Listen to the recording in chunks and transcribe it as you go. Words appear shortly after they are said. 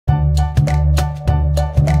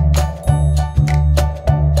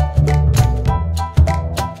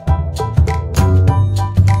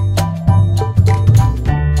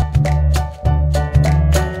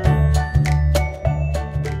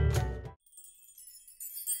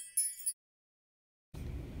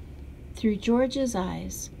Through Georgia's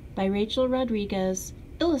Eyes by Rachel Rodriguez,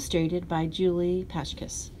 illustrated by Julie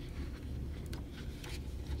Pashkus.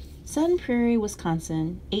 Sun Prairie,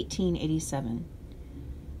 Wisconsin, 1887.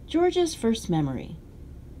 Georgia's first memory.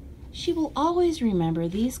 She will always remember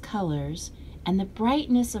these colors and the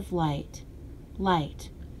brightness of light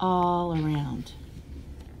all around.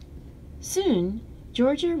 Soon,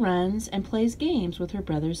 Georgia runs and plays games with her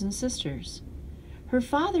brothers and sisters. Her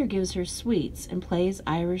father gives her sweets and plays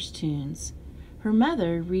Irish tunes. Her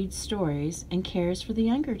mother reads stories and cares for the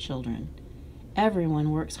younger children.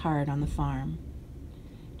 Everyone works hard on the farm.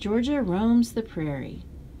 Georgia roams the prairie.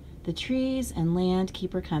 The trees and land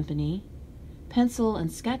keep her company. Pencil and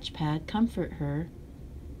sketch pad comfort her.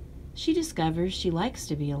 She discovers she likes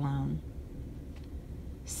to be alone.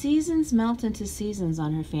 Seasons melt into seasons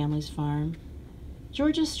on her family's farm.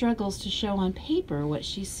 Georgia struggles to show on paper what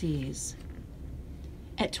she sees.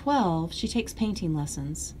 At 12, she takes painting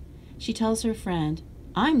lessons. She tells her friend,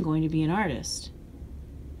 "I'm going to be an artist."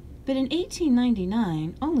 But in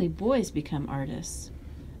 1899, only boys become artists.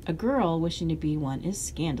 A girl wishing to be one is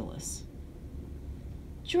scandalous.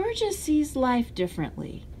 Georgia sees life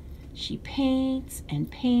differently. She paints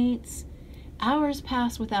and paints. Hours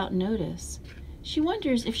pass without notice. She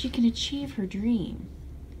wonders if she can achieve her dream.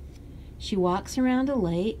 She walks around a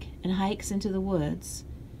lake and hikes into the woods.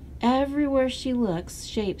 Everywhere she looks,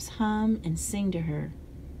 shapes hum and sing to her.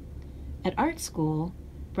 At art school,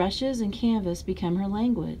 brushes and canvas become her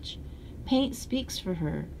language. Paint speaks for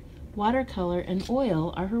her. Watercolor and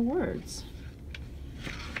oil are her words.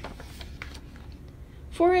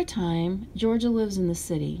 For a time, Georgia lives in the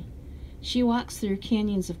city. She walks through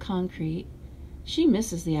canyons of concrete. She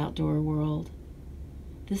misses the outdoor world.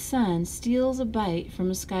 The sun steals a bite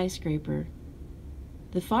from a skyscraper.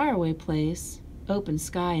 The faraway place, open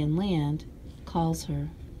sky and land, calls her.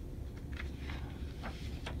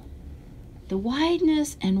 The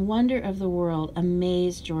wideness and wonder of the world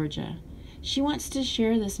amaze Georgia. She wants to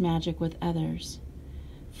share this magic with others.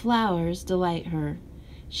 Flowers delight her.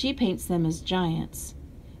 She paints them as giants.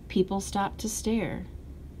 People stop to stare.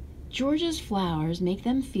 Georgia's flowers make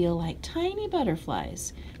them feel like tiny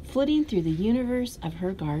butterflies flitting through the universe of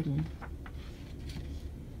her garden.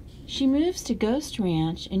 She moves to Ghost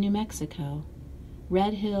Ranch in New Mexico.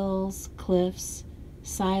 Red hills, cliffs,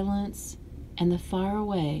 silence, and the far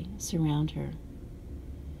away surround her.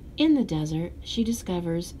 In the desert, she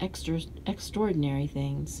discovers extraordinary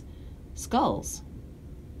things. Skulls.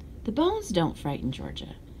 The bones don't frighten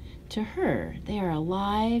Georgia. To her, they are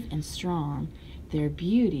alive and strong. Their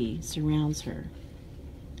beauty surrounds her.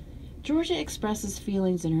 Georgia expresses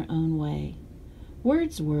feelings in her own way.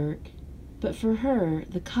 Words work, but for her,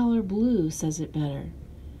 the color blue says it better.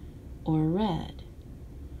 Or red.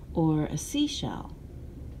 Or a seashell.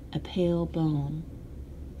 A pale bone.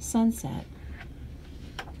 Sunset.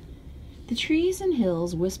 The trees and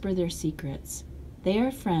hills whisper their secrets. They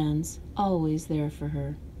are friends, always there for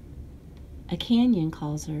her. A canyon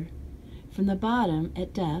calls her. From the bottom,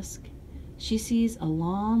 at dusk, she sees a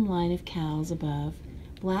long line of cows above,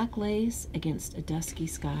 black lace against a dusky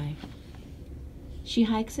sky. She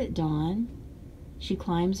hikes at dawn. She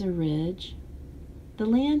climbs a ridge. The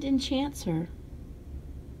land enchants her.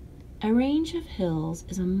 A range of hills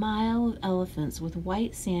is a mile of elephants with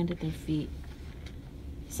white sand at their feet.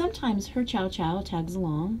 Sometimes her chow-chow tags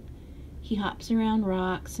along. He hops around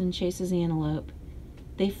rocks and chases antelope.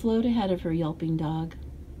 They float ahead of her yelping dog.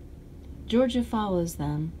 Georgia follows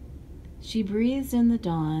them. She breathes in the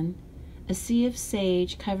dawn. A sea of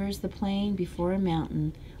sage covers the plain before a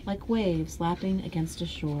mountain, like waves lapping against a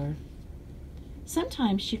shore.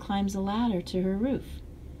 Sometimes she climbs a ladder to her roof.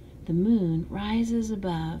 The moon rises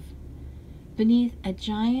above. Beneath a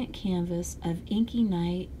giant canvas of inky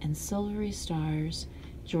night and silvery stars,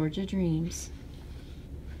 Georgia dreams.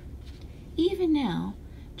 Even now,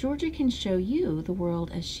 Georgia can show you the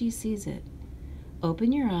world as she sees it.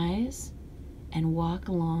 Open your eyes and walk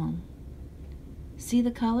along. See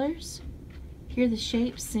the colors? Hear the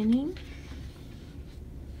shapes singing?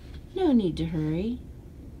 No need to hurry.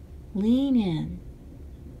 Lean in.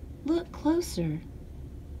 Look closer.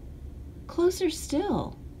 Closer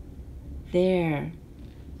still. There,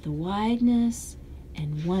 the wideness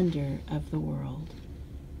and wonder of the world.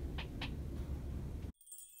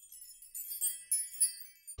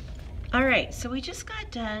 All right, so we just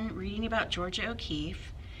got done reading about Georgia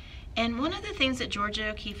O'Keeffe. And one of the things that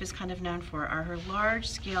Georgia O'Keeffe is kind of known for are her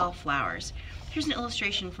large-scale flowers. Here's an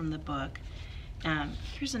illustration from the book.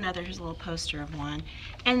 Here's a little poster of one.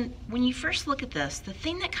 And when you first look at this, the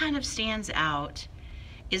thing that kind of stands out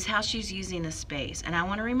is how she's using the space. And I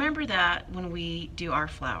want to remember that when we do our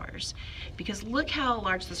flowers, because look how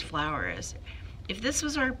large this flower is. If this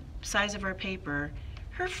was our size of our paper,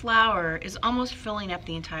 her flower is almost filling up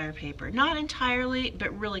the entire paper. Not entirely,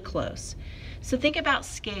 but really close. So think about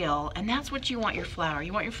scale, and that's what you want your flower.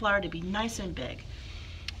 You want your flower to be nice and big.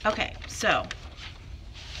 Okay, so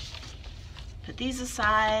put these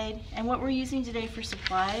aside, and what we're using today for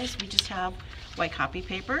supplies, we just have white copy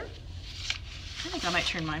paper. I think I might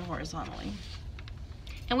turn mine horizontally.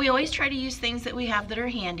 And we always try to use things that we have that are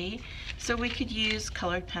handy. So we could use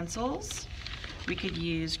colored pencils, we could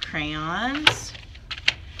use crayons,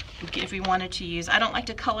 if we wanted to use, I don't like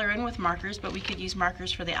to color in with markers, but we could use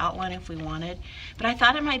markers for the outline if we wanted. But I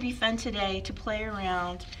thought it might be fun today to play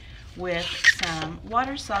around with some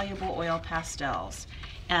water-soluble oil pastels.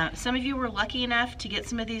 Some of you were lucky enough to get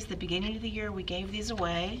some of these at the beginning of the year. We gave these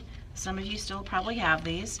away. Some of you still probably have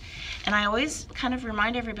these. And I always kind of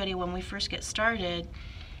remind everybody when we first get started,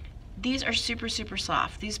 these are super, super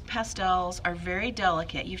soft. These pastels are very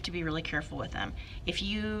delicate. You have to be really careful with them. If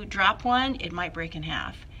you drop one, it might break in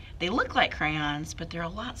half. They look like crayons, but they're a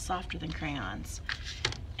lot softer than crayons.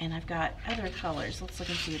 And I've got other colors. Let's look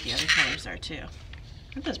and see what the other colors are too.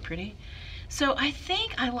 Aren't those pretty? So I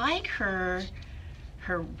think I like her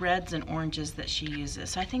reds and oranges that she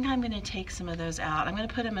uses. So I think I'm going to take some of those out. I'm going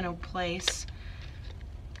to put them in a place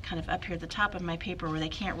kind of up here at the top of my paper where they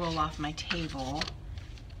can't roll off my table.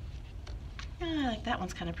 I like that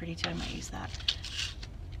one's kind of pretty too. I might use that.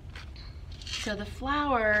 So the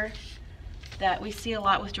flower that we see a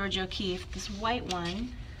lot with Georgia O'Keeffe, this white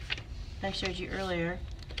one that I showed you earlier.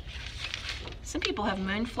 Some people have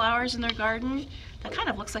moonflowers in their garden. That kind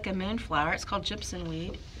of looks like a moonflower. It's called gypsum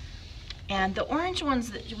weed. And the orange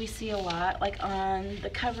ones that we see a lot, like on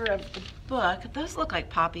the cover of the book, those look like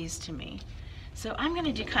poppies to me. So I'm going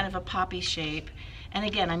to do kind of a poppy shape. And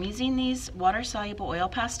again, I'm using these water-soluble oil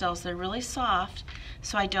pastels. They're really soft,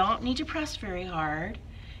 so I don't need to press very hard.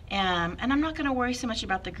 And I'm not going to worry so much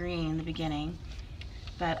about the green in the beginning,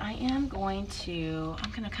 but I am going to,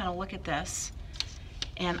 I'm going to kind of look at this.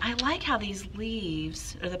 And I like how these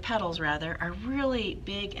leaves, or the petals rather, are really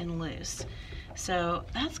big and loose. So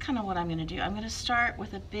that's kind of what I'm going to do. I'm going to start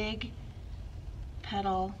with a big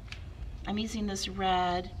petal. I'm using this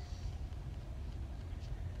red.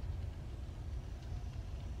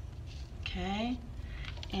 Okay,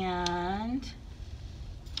 and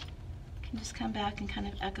can just come back and kind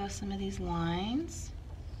of echo some of these lines.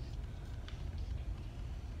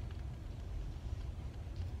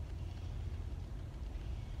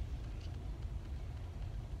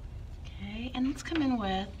 Okay, and let's come in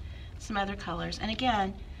with some other colors. And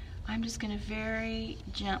again, I'm just going to very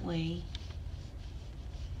gently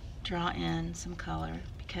draw in some color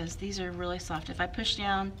because these are really soft. If I push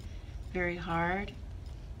down very hard,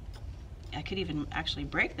 I could even actually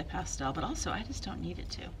break the pastel, but also I just don't need it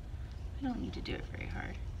to. I don't need to do it very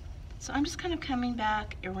hard. So I'm just kind of coming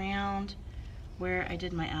back around where I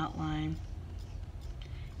did my outline.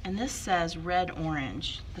 And this says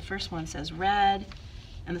red-orange. The first one says red,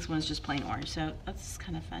 and this one's just plain orange. So that's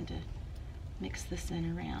kind of fun to mix this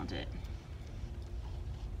in around it.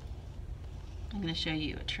 I'm going to show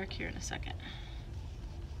you a trick here in a second.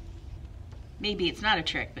 Maybe it's not a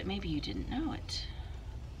trick, but maybe you didn't know it.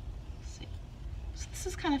 Let's see. So this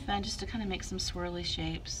is kind of fun just to kind of make some swirly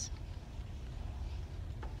shapes.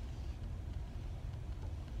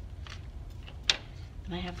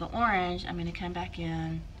 And I have the orange. I'm going to come back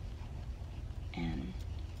in and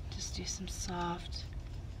just do some soft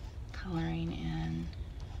coloring in.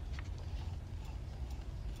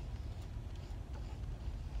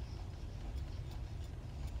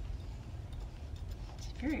 It's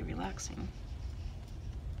very relaxing.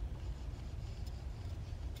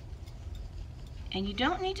 And you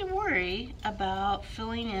don't need to worry about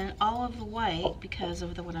filling in all of the white because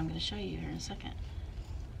of what I'm going to show you here in a second.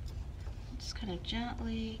 Just kind of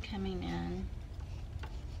gently coming in.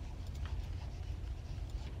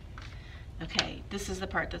 Okay, this is the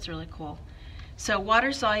part that's really cool. So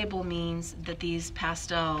water soluble means that these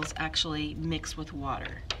pastels actually mix with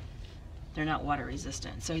water. They're not water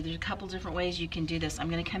resistant. So there's a couple different ways you can do this. I'm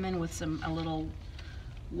going to come in with a little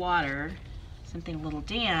water, something a little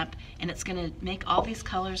damp, and it's going to make all these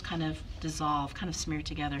colors kind of dissolve, kind of smear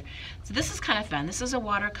together. So this is kind of fun. This is a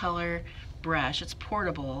watercolor brush. It's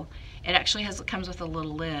portable. It actually comes with a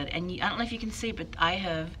little lid, and I don't know if you can see, but I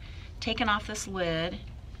have taken off this lid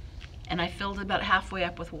and I filled it about halfway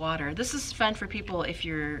up with water. This is fun for people if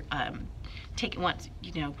you're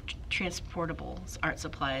transportable art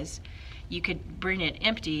supplies. You could bring it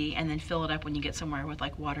empty and then fill it up when you get somewhere with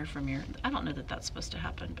like water from your, I don't know that that's supposed to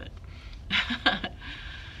happen, but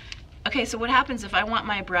Okay, so what happens if I want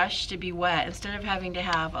my brush to be wet, instead of having to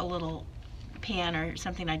have a little pan or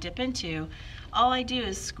something I dip into, all I do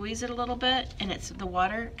is squeeze it a little bit and the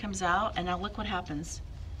water comes out, and now look what happens.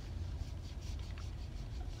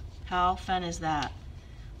 How fun is that?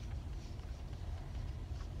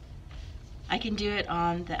 I can do it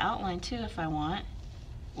on the outline too if I want,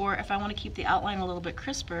 or if I want to keep the outline a little bit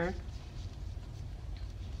crisper.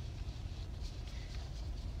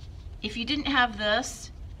 If you didn't have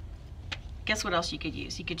this, guess what else you could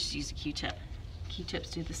use? You could just use a Q-tip. Q-tips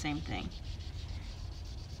do the same thing.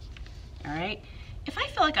 All right. If I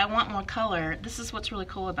feel like I want more color, this is what's really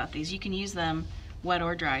cool about these. You can use them wet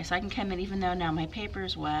or dry. So I can come in, even though now my paper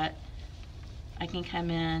is wet, I can come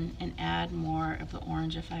in and add more of the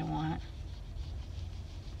orange if I want.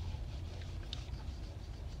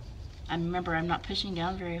 And remember, I'm not pushing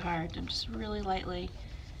down very hard. I'm just really lightly.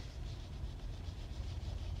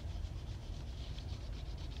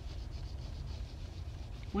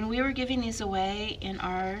 When we were giving these away in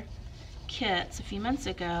our kits a few months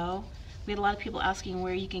ago, we had a lot of people asking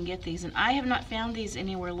where you can get these, and I have not found these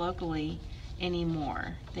anywhere locally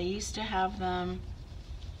anymore. They used to have them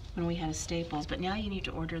when we had a Staples, but now you need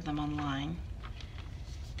to order them online.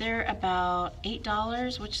 They're about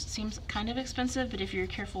 $8, which seems kind of expensive, but if you're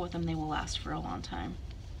careful with them, they will last for a long time.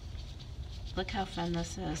 Look how fun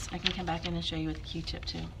this is. I can come back in and show you with a Q-tip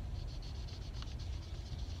too.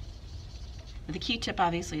 The Q-tip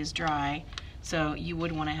obviously is dry, so you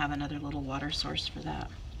would want to have another little water source for that.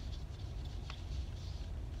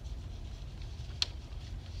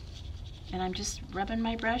 And I'm just rubbing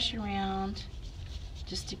my brush around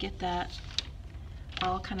just to get that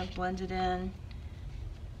all kind of blended in.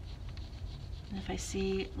 And if I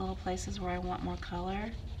see little places where I want more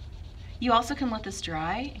color, you also can let this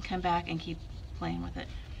dry and come back and keep playing with it.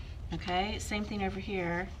 Okay, same thing over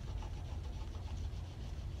here.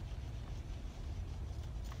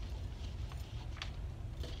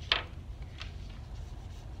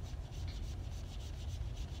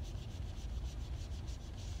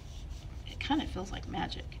 Kind of feels like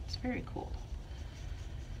magic. It's very cool.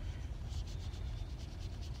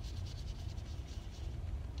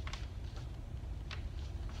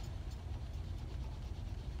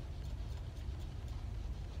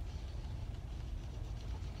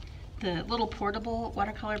 The little portable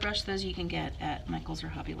watercolor brush, those you can get at Michael's or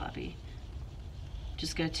Hobby Lobby.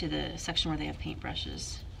 Just go to the section where they have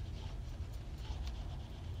paintbrushes.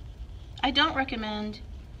 I don't recommend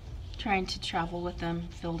trying to travel with them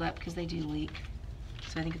filled up because they do leak.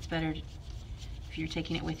 So I think it's better if you're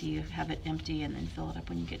taking it with you, have it empty and then fill it up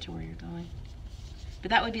when you get to where you're going. But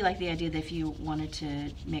that would be like the idea that if you wanted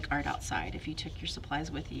to make art outside, if you took your supplies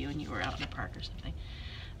with you and you were out in the park or something.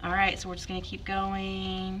 All right, so we're just going to keep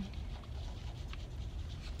going.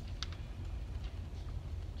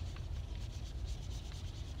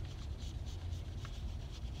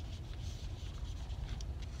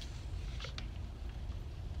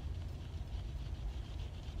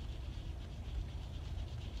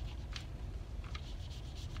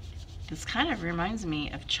 This kind of reminds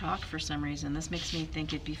me of chalk for some reason. This makes me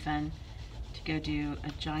think it'd be fun to go do a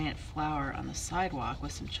giant flower on the sidewalk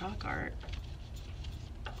with some chalk art.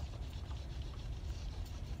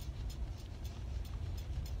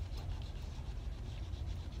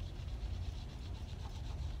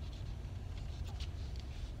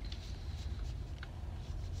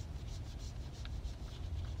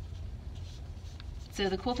 So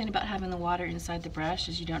the cool thing about having the water inside the brush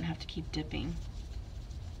is you don't have to keep dipping.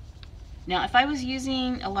 Now, if I was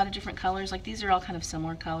using a lot of different colors, like these are all kind of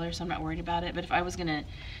similar colors, so I'm not worried about it, but if I was gonna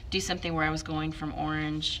do something where I was going from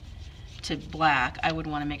orange to black, I would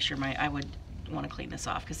wanna make sure I would wanna clean this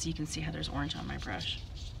off, because you can see how there's orange on my brush.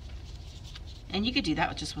 And you could do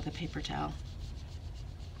that just with a paper towel.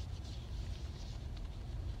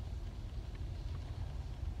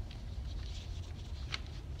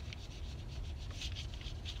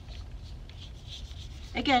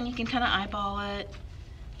 Again, you can kind of eyeball it.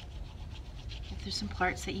 If there's some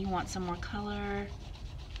parts that you want some more color.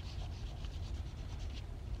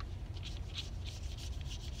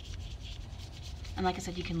 And like I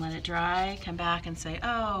said, you can let it dry, come back and say,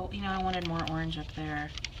 oh, you know, I wanted more orange up there.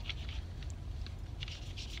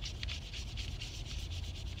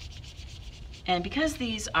 And because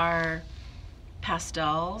these are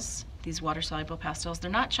pastels, these water-soluble pastels, they're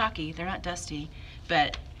not chalky, they're not dusty,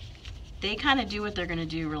 but they kind of do what they're going to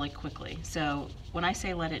do really quickly. So when I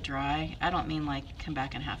say let it dry, I don't mean like come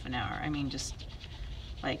back in half an hour. I mean just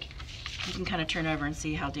like you can kind of turn over and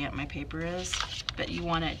see how damp my paper is, but you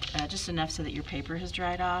want it just enough so that your paper has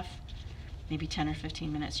dried off. Maybe 10 or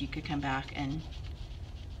 15 minutes you could come back and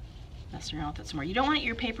mess around with it some more. You don't want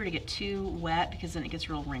your paper to get too wet because then it gets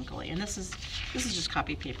real wrinkly. And this is just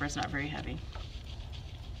copy paper. It's not very heavy.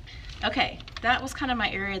 Okay, that was kind of my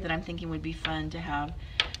area that I'm thinking would be fun to have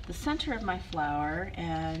the center of my flower,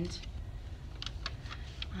 and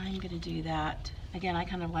I'm going to do that. Again, I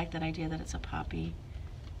kind of like that idea that it's a poppy,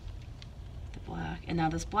 the black. And now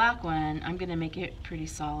this black one, I'm going to make it pretty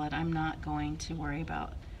solid. I'm not going to worry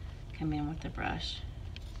about coming in with the brush.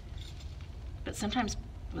 But sometimes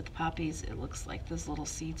with poppies, it looks like those little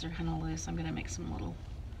seeds are kind of loose. I'm going to make some little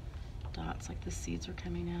dots like the seeds are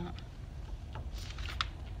coming out.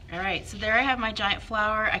 All right, so there I have my giant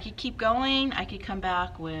flower. I could keep going. I could come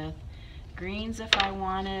back with greens if I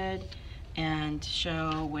wanted and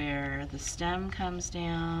show where the stem comes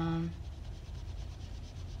down.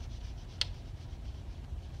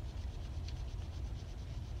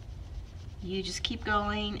 You just keep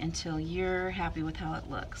going until you're happy with how it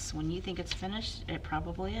looks. When you think it's finished, it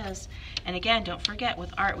probably is. And again, don't forget,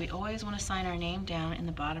 with art, we always want to sign our name down in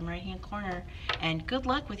the bottom right-hand corner. And good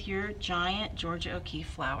luck with your giant Georgia O'Keeffe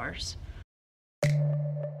flowers.